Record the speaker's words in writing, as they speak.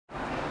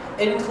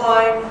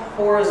Incline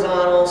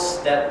horizontal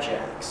step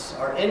jacks.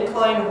 Our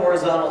incline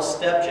horizontal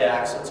step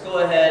jacks, let's go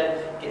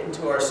ahead, get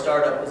into our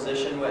startup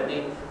position,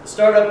 Whitney. The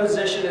startup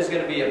position is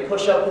going to be a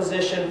push-up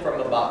position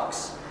from a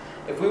box.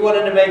 If we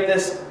wanted to make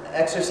this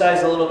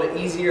exercise a little bit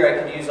easier,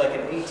 I could use like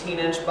an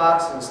 18-inch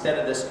box instead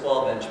of this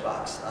 12-inch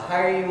box. The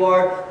higher you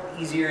are,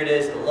 the easier it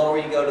is. The lower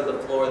you go to the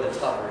floor, the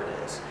tougher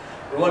it is.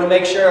 We want to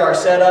make sure our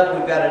setup,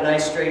 we've got a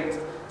nice straight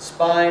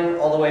spine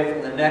all the way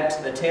from the neck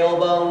to the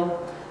tailbone.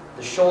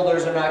 The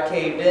shoulders are not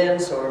caved in,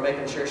 so we're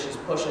making sure she's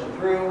pushing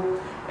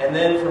through. And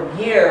then from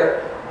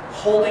here,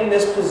 holding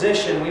this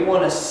position, we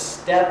want to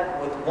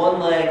step with one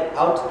leg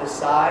out to the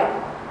side.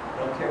 I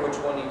don't care which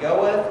one you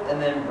go with,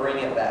 and then bring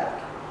it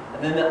back.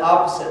 And then the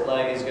opposite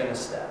leg is going to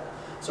step.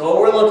 So what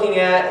we're looking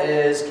at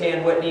is,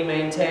 can Whitney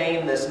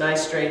maintain this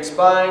nice straight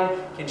spine?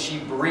 Can she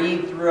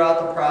breathe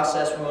throughout the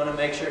process? We want to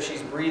make sure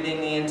she's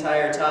breathing the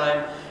entire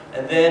time.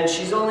 And then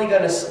she's only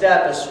going to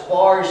step as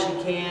far as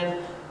she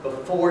can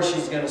before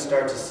she's going to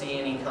start to see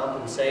any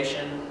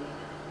compensation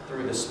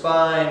through the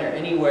spine or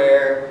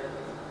anywhere,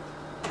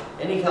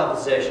 any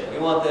compensation. We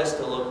want this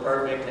to look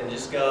perfect, and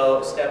just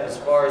go step as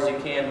far as you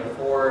can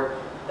before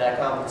that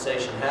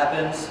compensation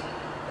happens.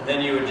 And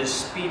then you would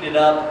just speed it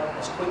up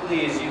as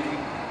quickly as you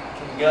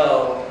can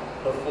go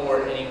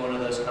before any one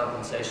of those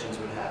compensations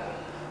would happen.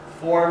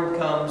 Form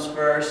comes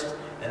first,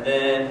 and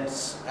then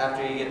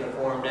after you get the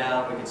form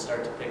down, we can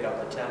start to pick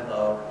up the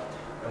tempo,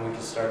 and we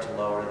can start to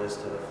lower this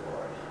to the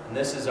floor. And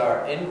this is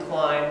our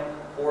incline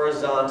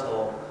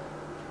horizontal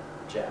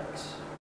jacks.